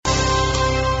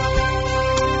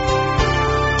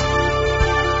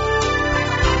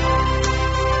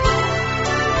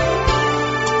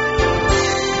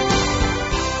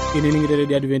Ininingire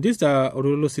Radio Adventista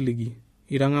Orolo Osiligi.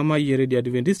 Irangama ye Radio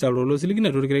Adventista Orolo Osiligi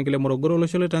na turikirengele Morogoro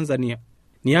Loshole Tanzania.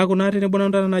 Niyaku na tene bona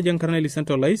ndana na jankarna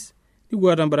Centralize.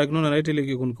 Iguata mbarakino na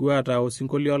raiteleke kunkuata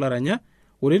Osingolio laranya.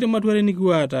 Urete matware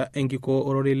nikuata enkiko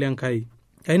orori lenkai.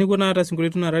 Kaini kuna ata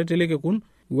singoletu na raiteleke kun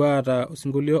guata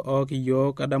Osingolio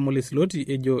okiyo kadamole siloti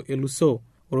ejo eluso.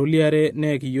 Oroliare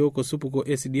ne kiyo kosupuko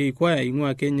SDA kwaya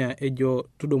ingua Kenya ejo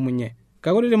tudomunye.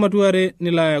 Kakorete matware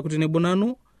nila kutine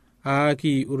bonanu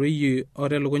aki uriyi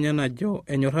orelo kunyana jo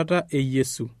Enyorrata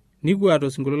Yesu. Niguato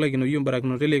Osingolio lakino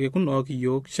yumbarakino teleke kun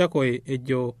okiyo shakoe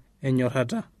ejo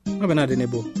Enyorrata. Mabenate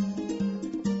nebo.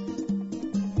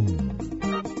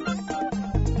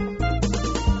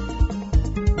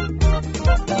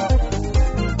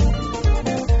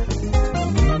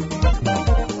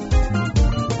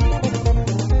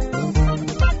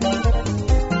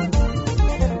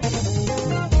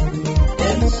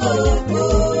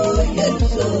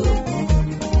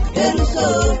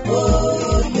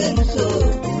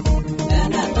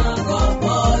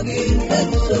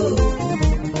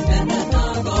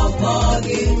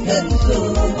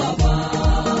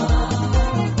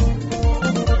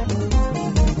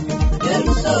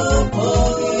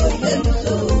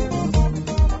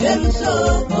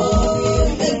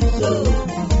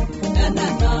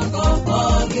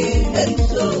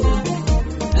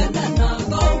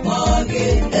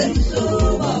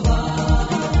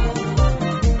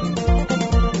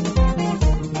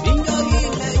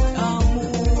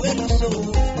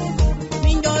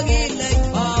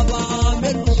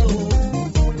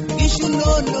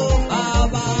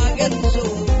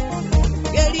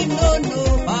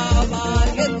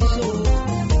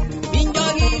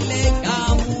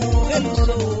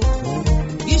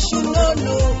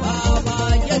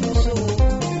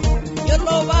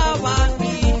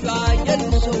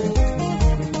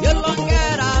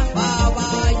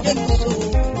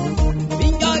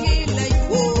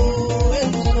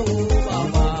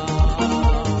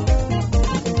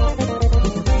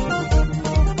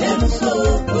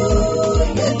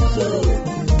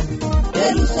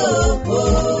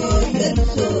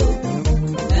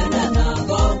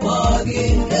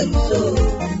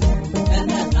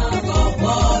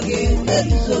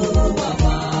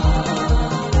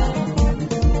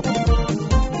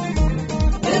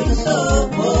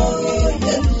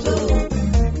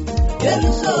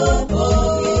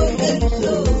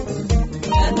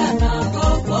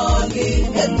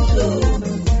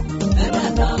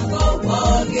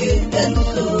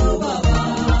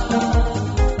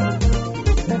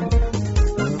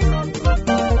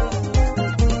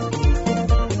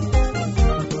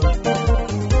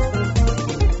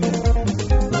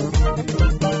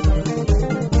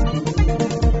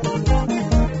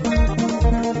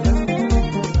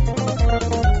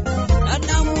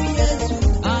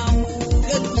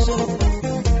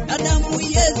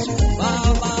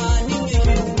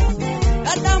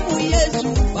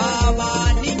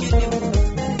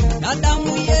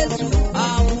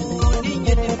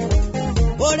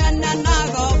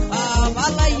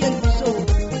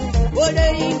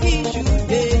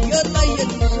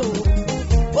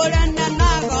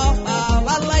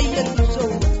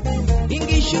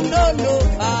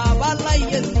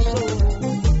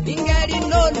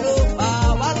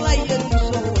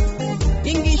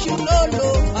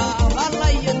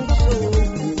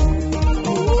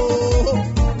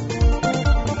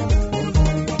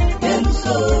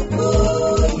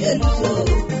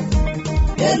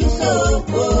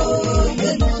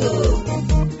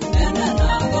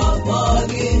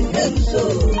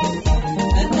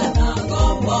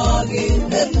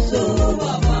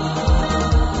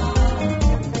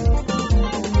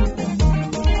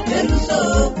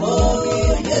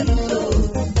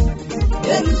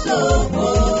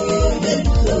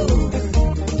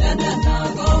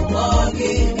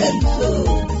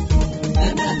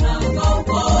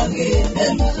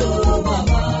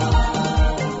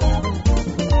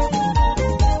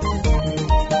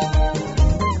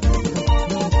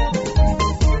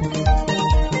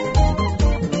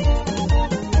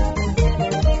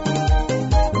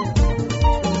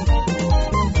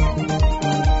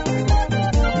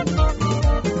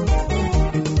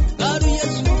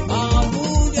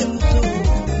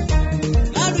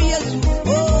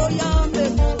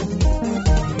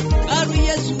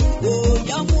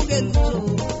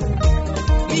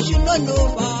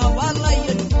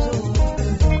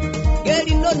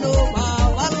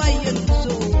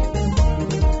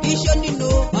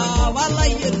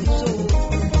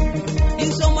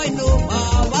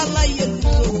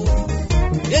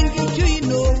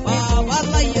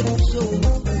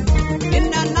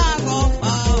 Inna na go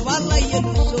pa wala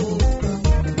yeso,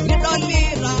 ni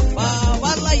dolira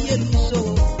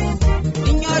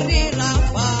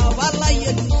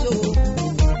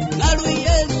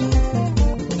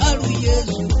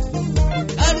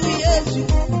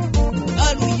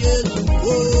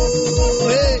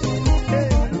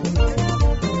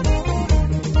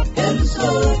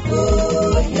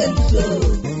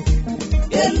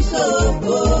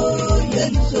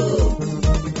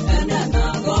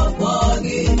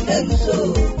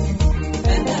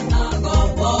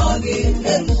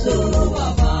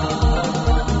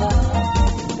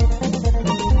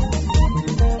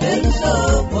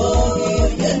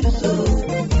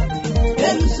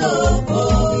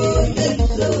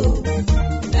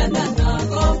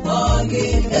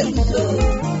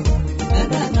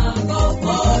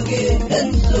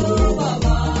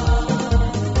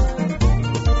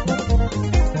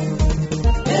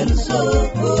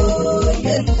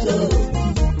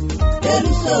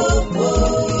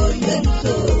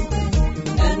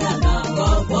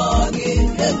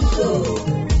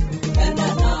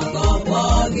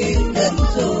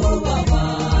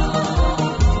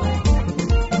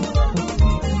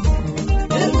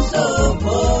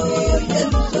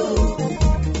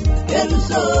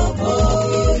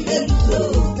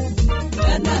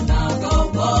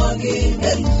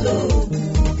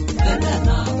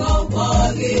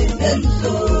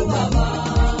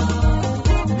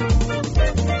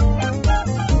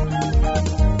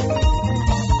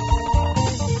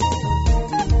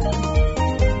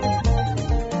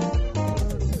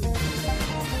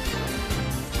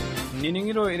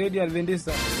Niningiro Radio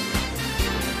Adventista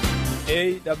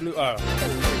AWR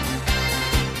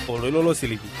Ololo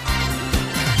Osiligi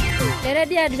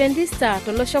Radio Adventista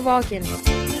tolosho pookin.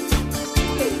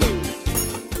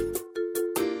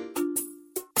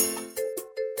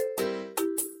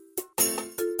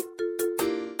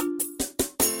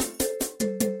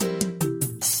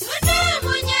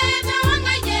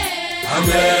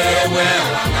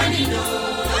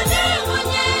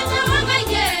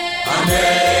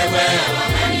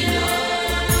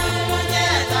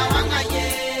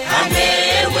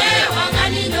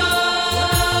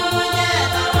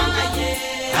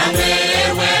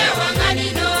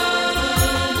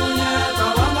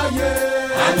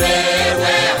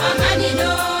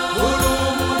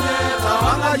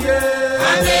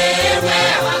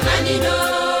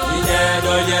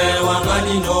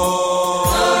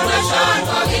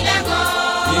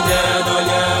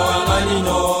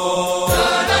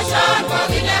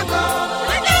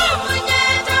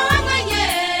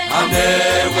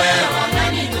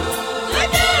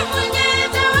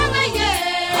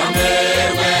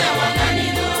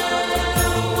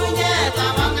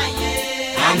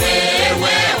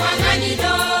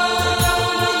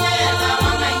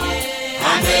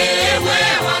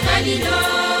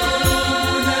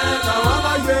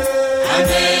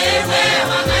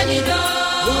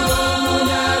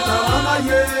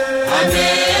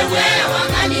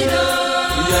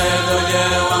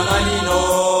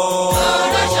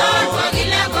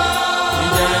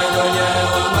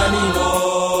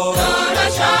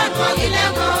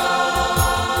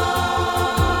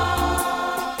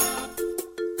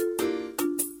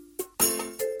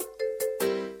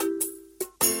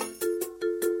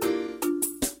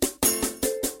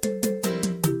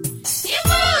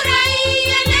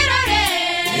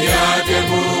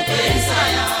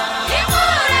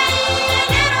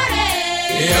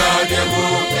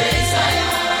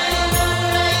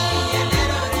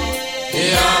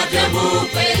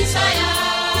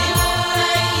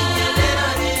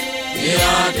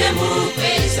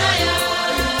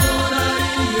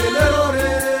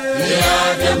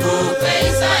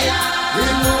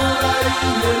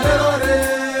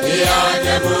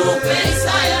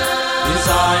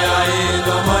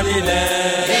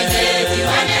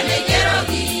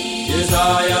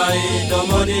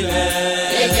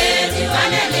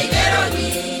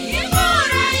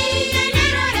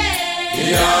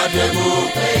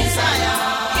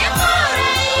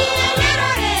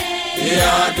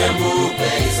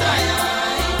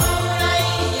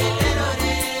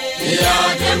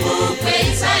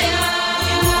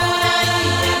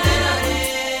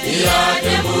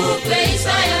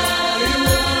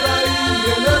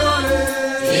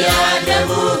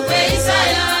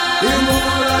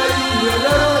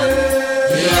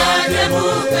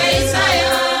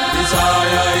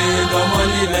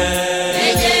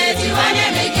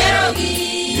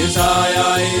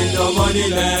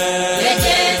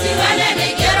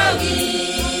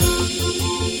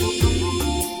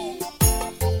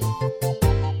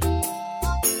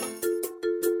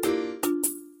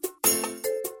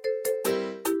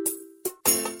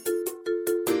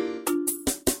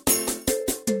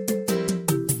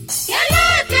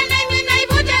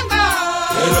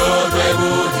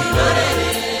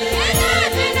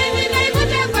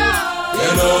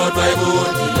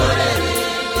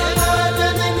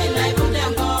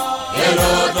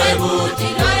 Hello,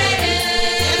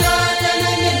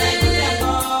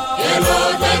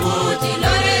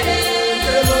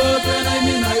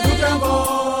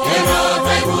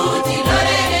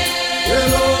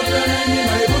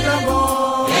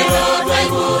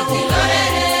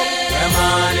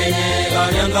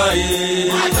 gengai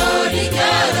matoli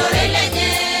kero relenye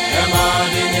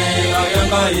emadini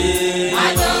gengai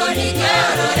matoli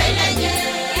kero relenye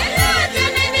elo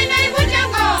tene minai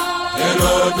bujango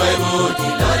elo taibuti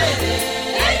lorere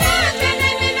elo tene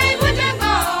minai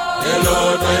bujango elo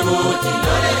taibuti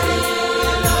lorere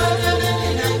elo tene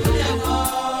minai bujango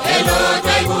elo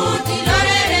taibuti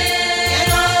lorere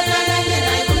elo tene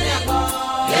minai bujango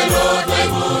elo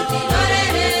taibuti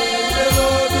lorere elo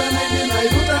tene minai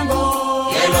bujango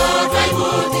elo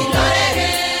taibuti lorere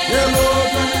elo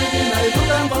tene minai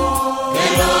bujango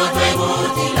elo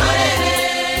taibuti lorere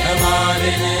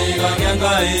emadini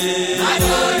gengai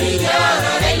matoli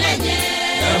kero relenye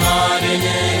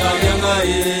emadini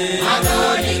gengai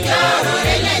matoli kero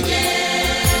relenye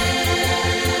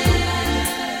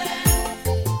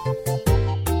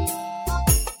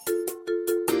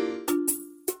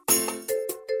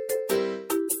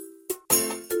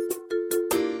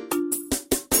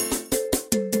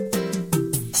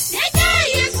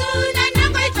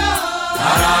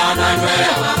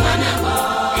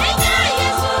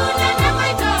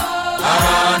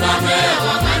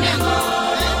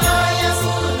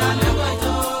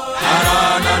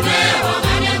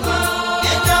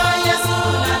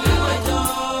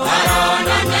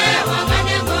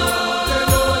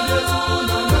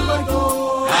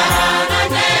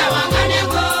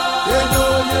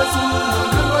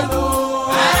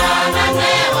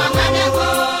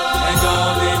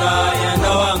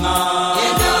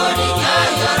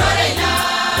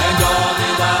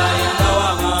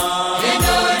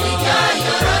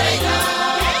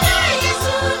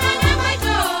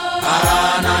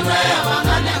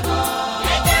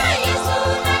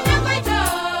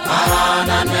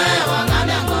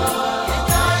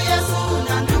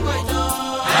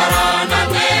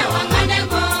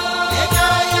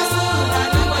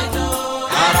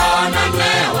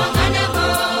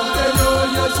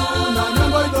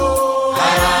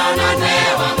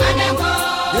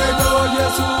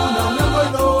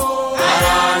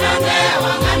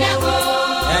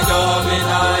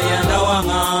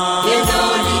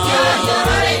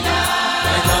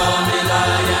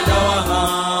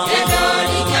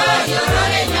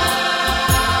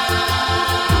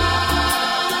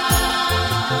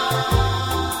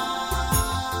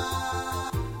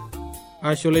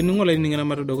Ashole ningo la ningana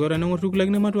matu dogora nango tukula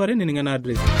kine matu are ningana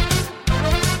address.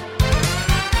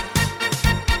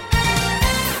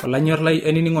 Olanyor lai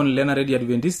eni ningon lena ready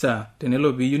adventista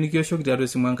tenelo bi unikio shok diato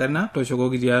simankarna to shoko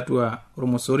diatua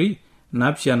romosori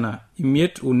napshana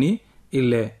imiet uni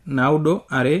ile naudo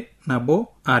are nabo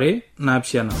are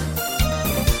napshana.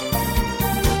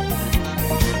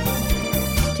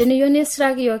 Teniyoni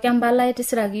sragio kambala eti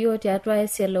sragio diatua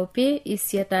SLOP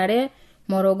isietare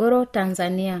Morogoro,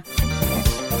 Tanzania.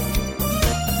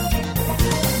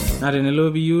 Na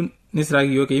tenelo biyu ni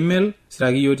sragio ke email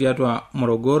sragio tiatwa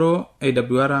morogoro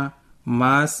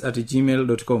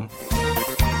awr@gmail.com.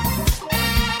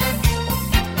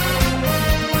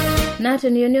 Na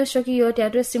teniyoni shokio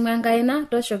tiatwa simangaina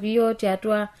to shokio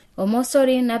tiatwa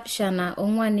omosori napishana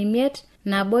ongwanimiet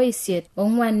na boisiet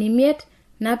ongwanimiet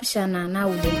napishana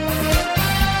naude.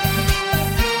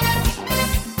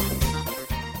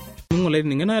 Ngolai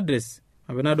ningana address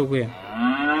abena dokuya.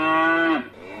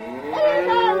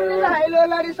 Ilo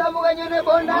la risabuga nyone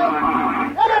bonda.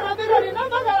 Era rabiro ni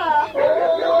namagara.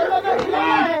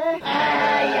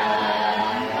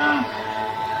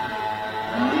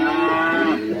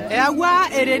 Ewa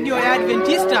radio ya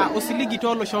Adventista Osiligi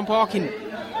tolo shompokin.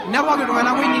 Nawa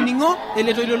kitungana ko ningo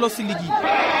eleto ilo Osiligi.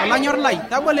 Olanyor lai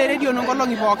tabole radio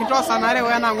nongolongi pokin to sanare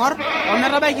wena ngor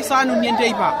ometaba kisanu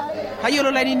nienteipa.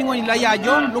 Hayolo lai ningo ni lai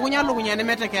ajo lugunya ne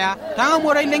metekea. Tanga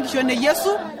mora ilengisho ne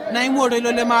Yesu na imoro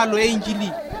ilo le malo e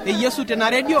injili. E Yesu tena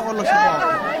radio olo shipo.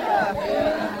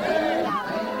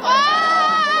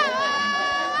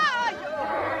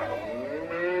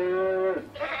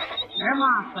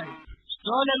 Emasai.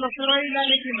 Dole lo siroi la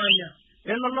lekimanya.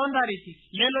 Elo londariti.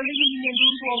 Lelo ligi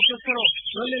nyendundu au sosoro.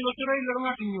 Dole lo siroi lo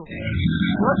ngatinyo.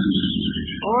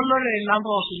 Olo le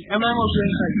lamboki. Emai mo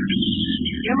kuensai.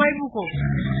 Emai buko.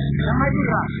 Emai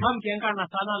dura. Mam kenka na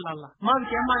sana lala. Mam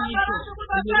kema nicho.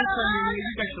 Ndirisa ni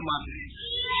nikashuma.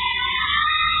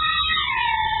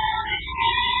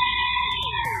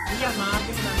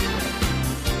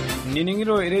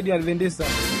 Niningiro Radio Adventista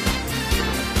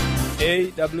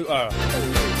AWR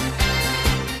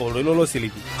Ololo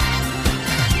Osiligi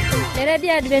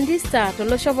Radio Adventista to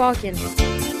lo shoboken.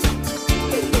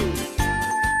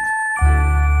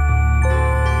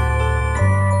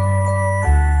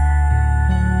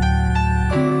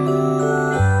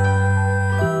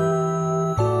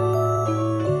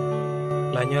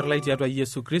 lai tiatua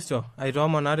Yesu Kristo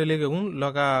aitoomon naa telekekun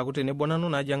lokaaku tenebo nanu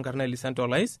naaji enkarna Elisante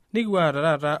Olais nikiwaa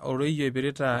taata oroyio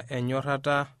ipirita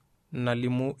enyorrata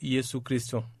nalimu Yesu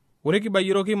Kristo. Ore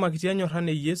kibayioroki makiti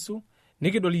enyorrana Yesu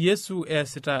nikidol Yesu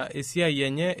eesita esiai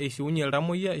enye eishiunye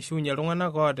iltamoyia, eishiunye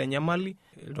iltung'anak oota enyamali,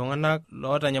 iltung'anak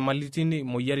loota nyamalitin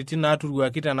moyiaritin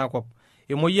naaturuaki tenakop.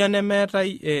 Emoyian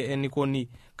nemeetai enikoni,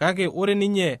 kake ore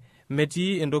ninye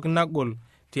metii entoki nagol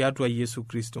tiatua Yesu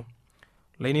Kristo.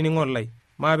 Lainining'o lai,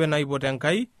 maape naipot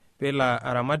Enkai peelo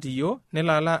aramat iyiok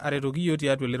nelo aretoki iyiok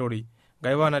tiatua elerorei.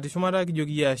 Ngai paa natii shumata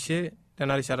kijoki ashe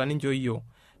tenarishata ninchoo iyiok.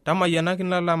 Tamayianaki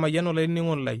nalo amayian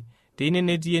olainining'o lai, teine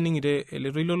netii ening'ito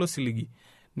ele toilo losiligi.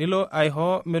 Nilo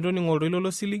aihoo metoning'o oltoilo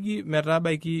losiligi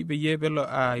metabaiki peyie pelo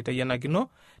aitayianakino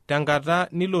tenkata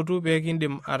nilotu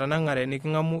peekindim atanang'are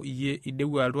niking'amu iyie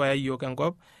ideu altu aya iyiok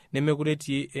enkop nemekure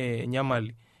etii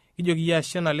nyamali. Kijoki iyie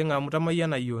ashe naleng' amu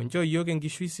tamayiana iyiok, nchoo iyiok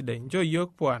enkishui sidai, nchoo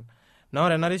iyiok puan. Na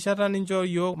ore ena rishata ninchoo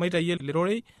iyiok maitayie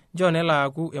lerorei, nchoo nelo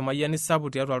aaku emayiani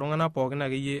sapuk tiatua iltung'anak pookin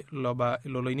akeyie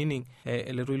ilo loinining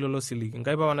ele toilo losiligi.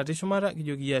 Ngai paa natii shumata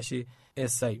kijoki iyie ashe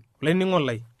esai. Olainining'o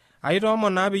lai,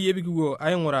 aitoomon naa peyie kipuo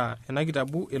aing'uraa ena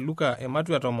kitabu e Luka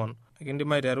ematua 10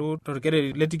 kindim aiteru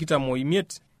torkereri le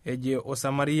 25 eje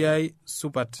Osamariai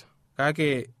supat.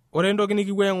 Kake ore entoki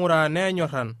nikipuo aing'uraa naa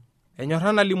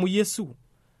enyorran nalimu Yesu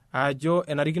ajo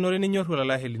enarikinore ninyorru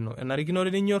olalashe lino,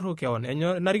 enarikinore ninyorru keon,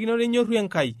 enarikinore ninyorru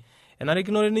Enkai,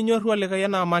 enarikinore ninyorru olikai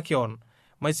enaa makeon.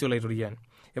 Maisio laitoriani.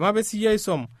 Emape siyie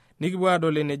aisom nikipuo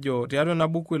adol enejo tiatua ena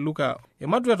buku e Luka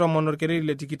ematua 10 orkereri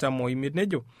le 25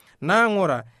 nejo,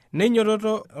 naang'ura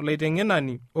neinyototo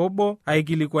olaiteng'enani obo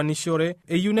aikilikwanishore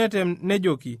eyieu netem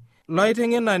nejoki,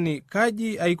 loiteng'enani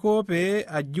kaji aiko pee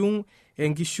ajung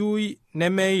enkishui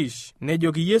nemeish?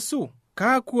 Nejoki Yesu,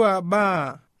 kakwa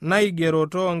baa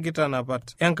naigeroto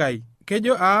nkitanapat Enkai?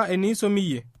 Kejo eniisom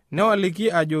iyie,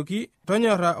 newaliki ajoki,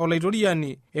 tonyorra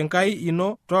olaitoriani Enkai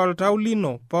ino toltau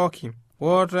lino pookin,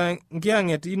 oota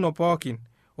nkiang'et ino pookin,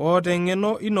 oota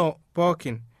eng'eno ino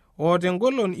pookin, oota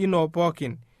engolon ino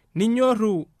pookin,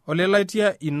 ninyorru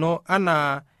olelatia ino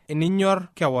anaa eninyor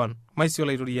kewon. Maisio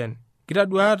olaitoriani.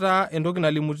 Kitadua taa entoki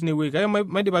nalimu tinewueji, kake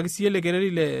maidipaki siyie lekereri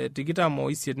le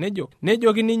 28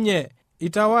 nejoki ninye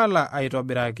itawala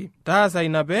aitobiraki, taasa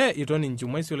ina pee iton inchu.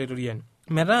 Maisio olaitoriani.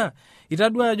 Metaa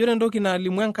itadua ajo entoki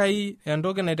nalimu Enkai,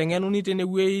 entoki naiteng'enuni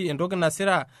tenewueji, entoki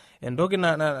nasira, entoki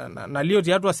nalio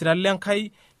tiatua sira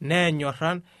lenkai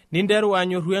neenyorran, ninteru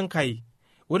anyorru Enkai.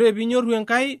 Ore piinyorru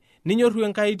Enkai, ninyorru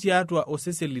Enkai tiatua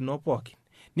osesen lino pookin.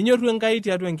 Ninyorru Enkai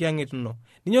tiatua enkiang'et ino,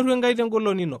 ninyorru Enkai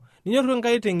tengolon ino, ninyorru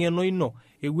Enkai teng'eno ino,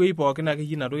 ewuei pookin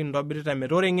akeyie ina toki nintobirita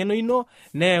metaa ore eng'eno ino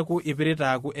neeku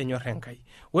ipirita aaku enyor Enkai.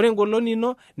 Ore engolon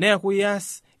ino neeku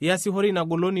iasishore ina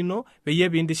golon ino peyie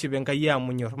piintiship Enkai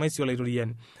amu inyor. Maisio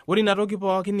olaitoriani. Ore ina toki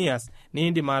pookin nias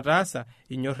niindim ataasa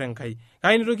inyor Enkai.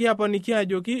 Kake nitoki aponiki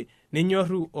ajoki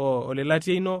ninyorru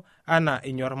olelatia ino anaa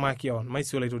inyor makeon.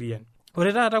 Maisio olaitoriani.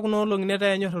 Ore taata kuna olong'i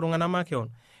netaa enyor iltung'anak makeon.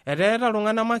 Eteeta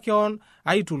iltung'anak makeon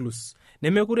aitulus,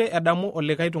 nemekure edamu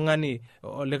olikai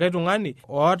tung'ani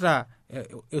oota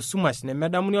esumash,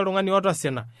 nemedamuni oltung'ani oota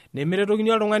osina,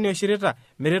 nemeretokini oltung'ani oshirita,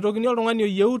 meretokini oltung'ani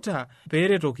oyieuta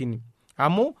peeretokini.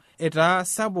 Amu etaa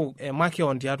sapuk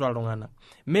makeon tiatua iltung'anak.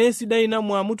 Mee sidai ina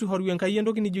amu tuhoru Enkai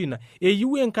entoki nijo ina.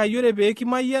 Eyieu Enkai ore pee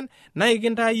kimayian naa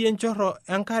ikintaayie enchorro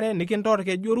enkare nikintaa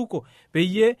orkeju oruko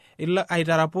peyie ilo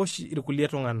aitaraposh irkulie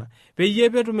tung'anak, peyie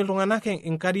petum iltung'anak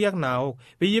inkariak naok,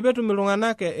 peyie petum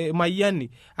iltung'anak mayiani.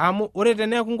 Amu ore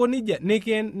teneeku nko nija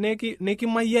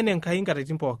nikimayian Enkai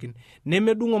nkatitin pookin,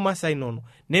 nemedung'o masaa inono,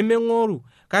 nemeng'oru,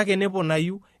 kake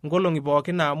neponayu nkolong'i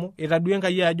pookin amu itadua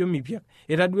Enkai ajo mipiak,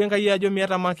 itadua Enkai ajo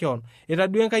miata makeon,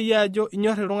 itadua Enkai ajo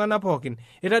inyor iltung'anak pookin,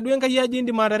 itadua Enkai ajo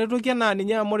indim ataretoki enaa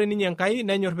ninye amu ore ninye Enkai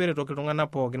nenyor peretoki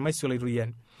iltung'anak pookin. Maisio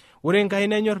olaitoriani. Ore Enkai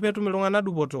nenyor peetum iltung'anak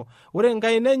dupoto, ore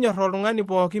Enkai nenyor oltung'ani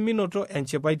pookin minoto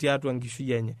enchipai tiatua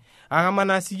enkishui enye.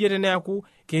 Akamanaa siyie teneaku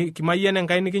kimayian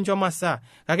Enkai nikincho masaa,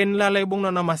 kake nilo aibung'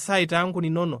 nena masaa aitaa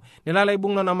nkuninonok, nilo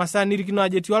aibung' nena masaa nirikino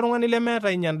ajo etii oltung'ani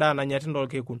lemeeta inye endaa nanya tilo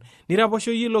kekun,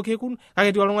 niraposho iyie ilo kekun, kake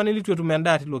etii oltung'ani litu etum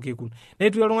endaa tilo kekun,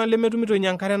 netii oltung'ani lemetumito inye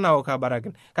enkare naok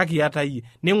abarakin, kake iyata iyie,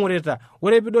 ning'urita.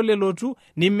 Ore piidol elotu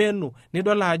nimenu,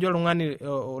 nidol ajo oltung'ani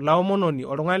laomononi,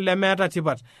 oltung'ani lemeeta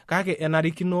tipat, kake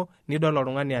enarikino nidol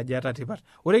oltung'ani ajo eeta tipat.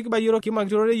 Ore kibayioro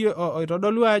kimakirore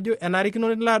oitodolu ajo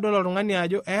enarikino nilo adol oltung'ani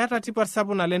ajo eeta tipat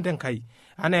sapuk naleng' tenkai.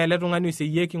 Anaa ele tung'ani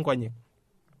oiseyieki nkonyek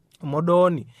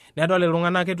modooni, nedol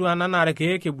iltung'anak etu anaa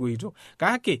irkeek ebuoito.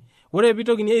 Kake ore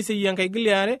pitokini aiseyie Enkai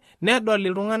giliare nedol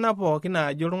iltung'anak pookin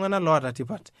ajo iltung'anak loota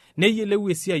tipat neyiolou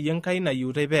esiai Enkai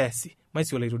nayieutai peesi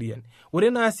maisio laitoriani. Ore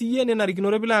naa siyie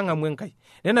nenarikinore pilo ang'amu Enkai,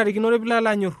 nenarikinore pilo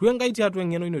anyorru Enkai tiatua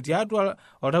eng'eno ino, tiatua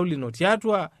oltau lino,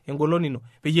 tiatua engolon ino,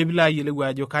 peyie pilo ayiolou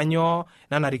ajo kanyoo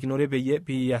nanarikinore peyie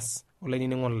pias.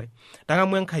 Olainining'oni lai,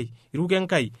 tang'amu Enkai, iruko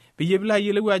Enkai peyie pilo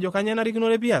ayiolou ajo kanyoo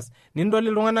enarikinore pias, nindol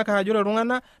iltung'anak ajo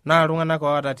iltung'anak naa iltung'anak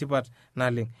oota tipat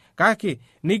naleng'. Kake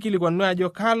nikilikuanu ajo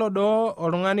kalo doo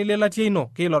oltung'ani lelatia ino,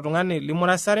 kilo tung'ani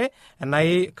limurasare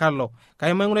enai kalo.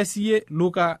 Kaimaing'ura siyie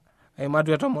Luka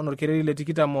Matthew 10 orkereri le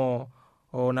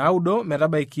 29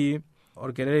 metabaiki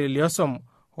orkereri liosom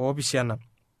 7.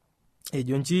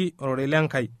 Ejo nji orore le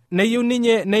Enkai, neyieu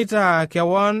ninye neitaa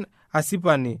kewon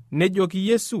asipani, nejoki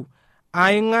Yesu,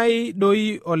 aing'ai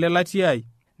doi olelatiai.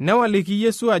 Newaliki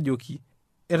Yesu ajoki,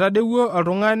 etadewuo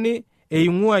oltung'ani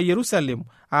eing'ua Yerusalem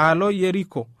aalo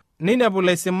Yeriko, ninepu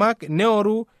laisimak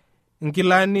neoru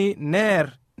nkilani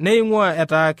neer neing'ua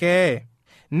etaa kee.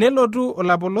 Nelotu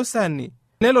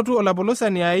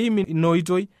olapolosani aim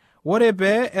inoitoi, ore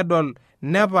pee edol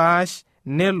nepaash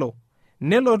nelo.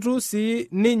 Nelotu sii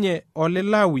ninye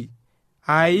olilawi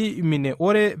aimine,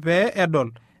 ore pee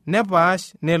edol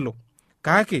nepaash nelo.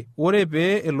 Kake ore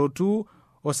pee elotu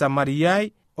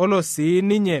Osamariai olo sii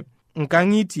ninye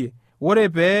nkang'itie, ore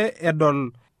pee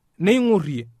edol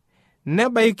neing'urrie,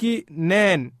 nebaiki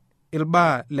neen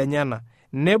ilbaa lenyana,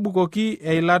 nebukoki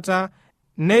eilata,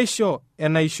 neisho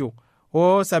enaisho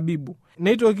sabibu,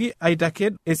 neitoki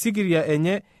aitaked esikiria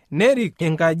enye, nerik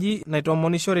enkaji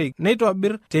naitomonishoreki,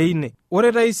 neitobir teine.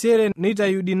 Ore taisere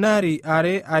neitayu dinari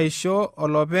 2 aisho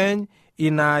olopeny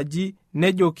ina aji,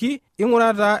 nejoki,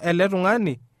 ing'urata ele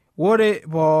tung'ani, ore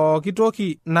pooki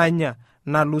toki nanya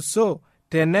nalusoo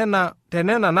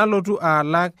tenena nalotu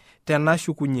aalak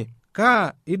tenashukunye.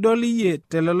 Kaa idol iyie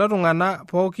telelo tung'anak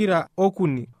pokira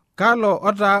okuni, kalo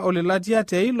otaa olelatia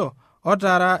teilo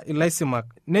otara ilaisimak.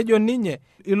 Nejo ninye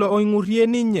ilo oing'urrie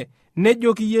ninye,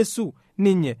 nejoki Yesu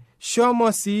ninye,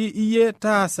 shomo sii iyie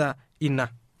taasa ina.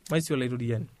 Maisio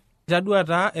laitoriani, itadua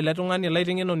taa ele tung'ani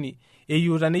laiteng'enoni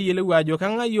eyiuta neyiolou ajo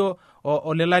kang'ayo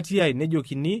olelatiai,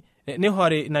 nejokini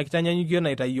nihori ina kitanyanyukio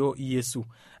naitayio Yesu.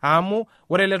 Amu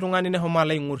ore ele tung'ani nehomo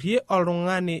alaing'urrie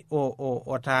oltung'ani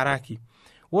otaaraki.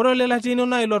 Ore olelatia ino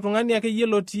naa ilo tung'ani ake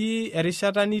yiolotii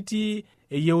erishata nitii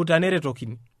eyieuta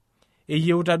neretokini,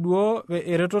 eyieuta duo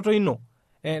eretoto ino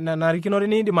nanarikinore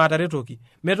niindim ataretoki.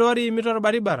 Metori imita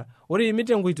orbaribara, ore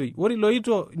imita enkoitoi, ore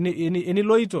iloito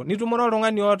eniloito nitumore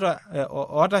oltung'ani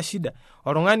oota shida,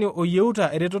 oltung'ani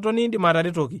oyieuta eretoto niindim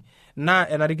ataretoki, naa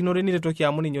enarikinore niretoki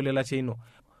amu ninye olelatia ino.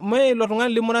 Mee ilo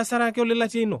tung'ani limurasara ake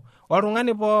olelatia ino,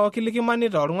 oltung'ani pooki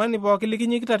likimanita, oltung'ani pooki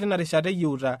likinyikita tina rishata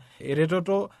eyieuta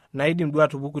eretoto naidim duo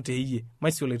atupuku teiyie.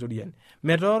 Maisio laitoriani,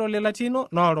 metooro olelatia ino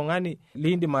naa oltung'ani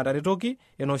liindim ataretoki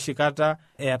enoshi kata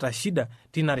eeta shida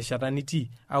tina rishata nitii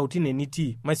au tine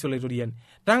nitii. Maisio laitoriani,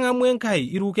 tang'amu Enkai,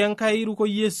 iruko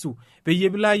Yesu peyie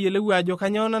pilo ayiolou ajo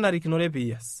kanyoo nanarikinore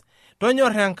pias.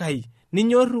 Tonyorra Enkai,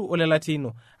 ninyorru olelatia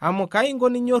ino, amu kaingo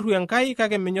ninyorru Enkai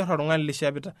kake minyorr oltung'ani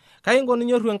lishepita, kaingo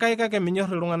ninyorru Enkai kake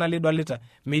minyorr iltung'anak lidolita,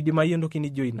 meidimayu entoki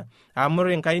nijo ina. Amu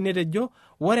ore Enkai netejo,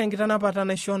 ore enkitanapata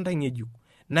naisho ntae ng'ejuk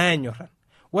naa enyorran.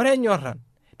 Ore enyorran,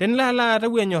 tenilo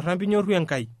atau enyorran pinyorru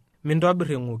Enkai,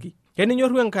 mintobir eng'oki.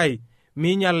 Teninyorru Enkai,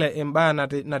 miinyal imbaa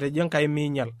natejo Enkai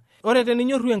miinyal. Ore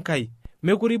teninyorru Enkai,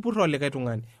 mekure ipurr olikae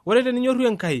tung'ani. Ore teninyorru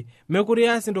Enkai, mekure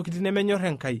ias intokitin nemenyorr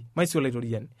Enkai. Maisio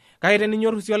laitoriani, kake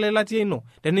teninyorru sii olelatia ino,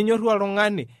 teninyorru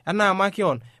oltung'ani enaa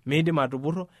makeon, miindim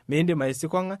atupurro, miindim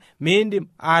aisikong'a, miindim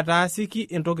ataasiki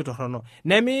entoki torrono,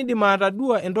 nemiindim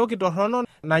atadua entoki torrono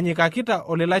nanyikakita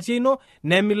olelatia ino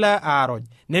nemilo aaroj,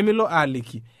 nemilo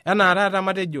aaliki. Enaa taata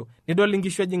matejo nidol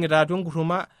inkishu ejing'ita atua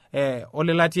enkurruma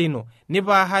olelatia ino,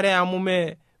 nipaahare amu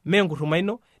mee enkurruma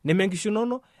ino, neme nkishu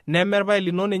inono, neme irpae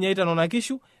linono enyeita nona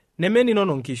kishu, neme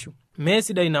ninono nkishu. Mee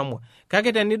sidai namwa.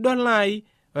 Kake tenidol nai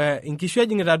inkishu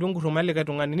ejing'ita atua enkurruma likae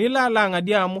tung'ani, nilo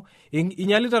ang'adie amu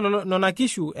inyalita nona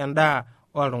kishu endaa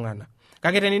oltung'anak.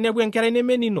 Kake teninepu enkerai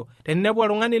neme nino, teninepu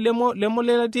oltung'ani lemo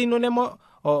lelatia ino, nemo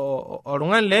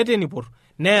oltung'ani leeta enipurr,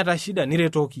 neeta shida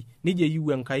niretoki. Nija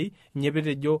eyieu Enkai, nye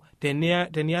petejo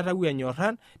teniatau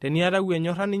enyorran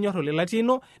ninyorr olelatia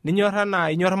ino, ninyorr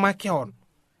enaa inyorr makeon.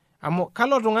 Amu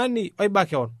kalo tung'ani oiba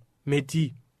keon,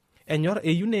 metii.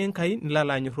 Eyieu nee Enkai nilo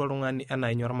anyorru oltung'ani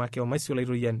enaa inyorr makeon. Maisio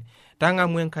laitoriani,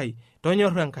 tang'amu Enkai,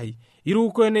 tonyorru Enkai,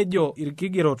 iruko enejo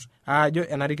irkigerot ajo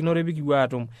enarikinore pikipuo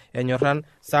atum enyorran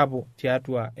sapuk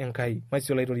tiatua Enkai.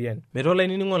 Maisio laitoriani, meto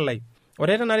olainining'oni lai,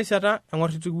 ore tena rishata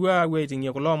eng'orr kipuo apuo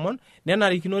aiting'ie kulo omon,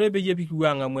 nenarikinore peyie pikipuo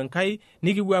ang'amu Enkai,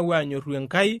 nikipuo apuo anyorru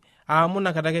Enkai amu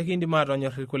nakata ake kindim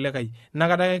atonyorr irkulikai,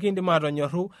 nakata ake kindim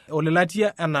atonyorru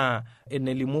olelatia enaa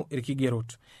enelimu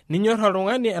irkigerot. Ninyorr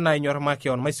oltung'ani enaa inyorr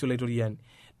makeon maisulatoriani.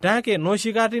 Take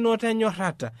noshikati note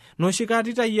enyorrata,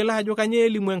 noshikati tayiolo ajo kanyoo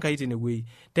elimu Enkai tenewueji.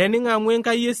 Tening'amu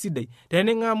Enkai esidai,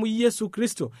 tening'amu Yesu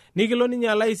Kristo, nikilo ninye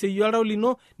alaiseyie oltau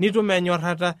lino, nitum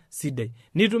enyorrata sidai,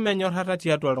 nitum enyorrata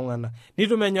tiatua iltung'anak,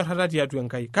 nitum enyorrata tiatua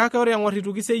Enkai. Kake ore eng'orr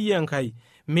itu kiseyie Enkai,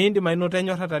 miindim ainoto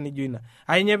enyorrata nijo ina.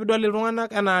 Ainye pidol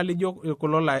iltung'anak enaa lijo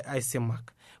kulo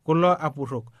aisimak, kulo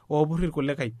apurrok, oopurr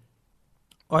irkulikai,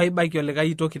 oibaiki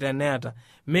olikai toki teneeta.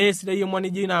 Mee sidai emwa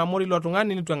nijo ina amu ilo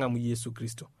tung'ani nitu eng'amu Yesu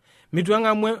Kristo. Mitu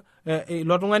eng'amu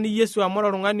ilo tung'ani Yesu amu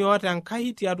oltung'ani oota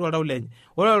Enkai tiatua oltau lenye.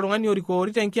 Ore oltung'ani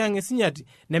orikoori tenkiyang' esinyati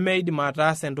nemeidim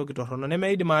ataasa entoki torrono,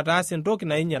 nemeidim ataasa entoki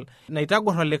nainyal,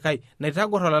 naitagorr olikai,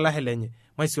 naitagorr olalashe lenye.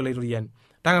 Maisulatoriani,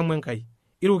 tang'amu Enkai,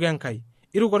 iruko Enkai,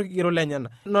 iruko orkigero lenyana.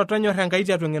 No tonyorr Enkai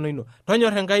tiatua eng'eno ino,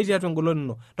 tonyorr Enkai tiatua engolon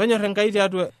ino, tonyorr Enkai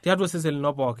tiatua osesen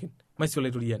lino pookin.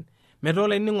 Maisulatoriani, metaa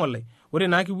olainining'o lai, ore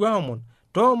naa kipuo aomon,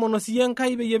 toomono siye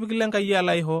Enkai peyie pikilo Enkai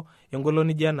alaiho engolon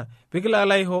nijo ena, pikilo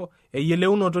alaiho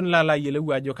eyieleunoto nilo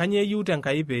ayieleu ajo kanyoo eyieu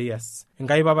tenkai peeyas.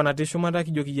 Enkai Papa natii shumata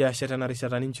kijoki iyie ashe tena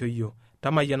rishata nincho iyio,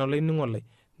 tamayiana olainining'o lai,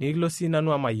 nikilo sii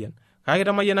nanu amayian. Kake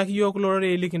tamayianaki iyiook kulo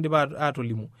rorei likindim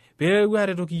atolimu, peepuo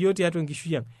aretoki iyiook tiatua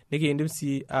enkishui ang', nikiindim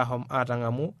sii ahom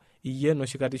atang'amu iyie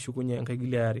noshi kata ishukunye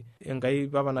enkaigili are. Enkai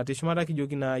Papa natii shumata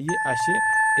kijoki naa iyie ashe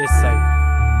esai.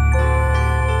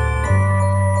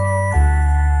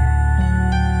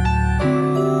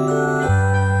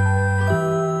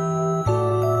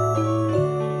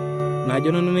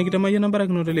 Najo nanu nikitamayiana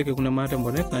mbarakinoto leke kuna maate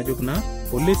mbonet najo kuna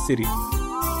olesiri.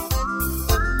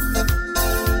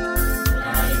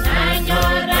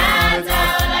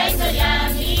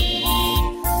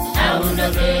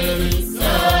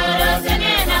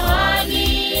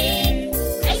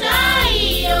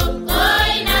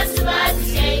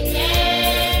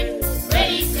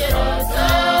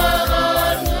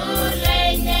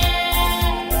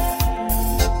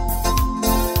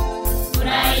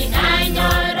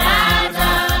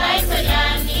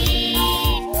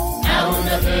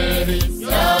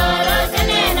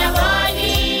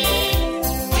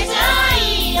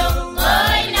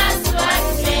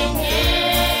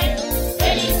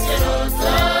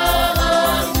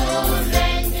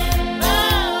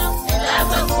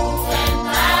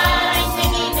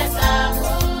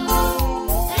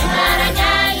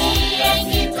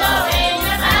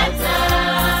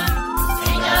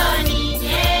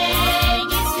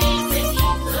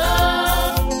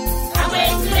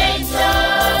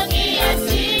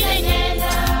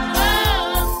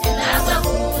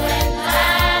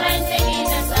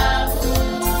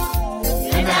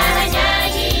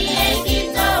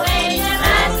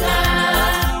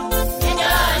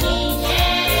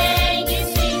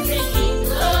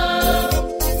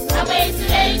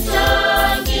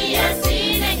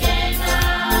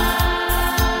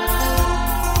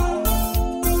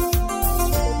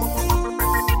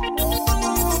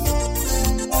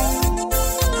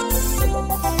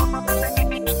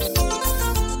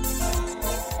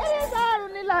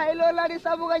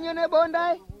 Kanyone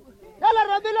bondai dala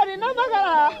rabila ni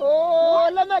namagala oh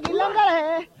la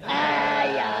magilangala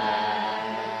aya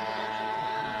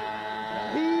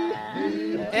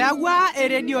Eagwa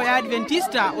eredio ya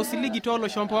Adventista Osiligi tolo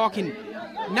shompookin.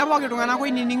 Napoki tung'anak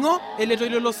oinining'o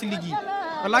eletoilo losiligi.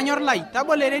 Olanyor lai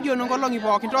tabole eredio nongolong'i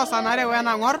pookin toosanare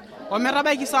wenang'or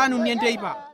ometabaiki saa 4 enteipa.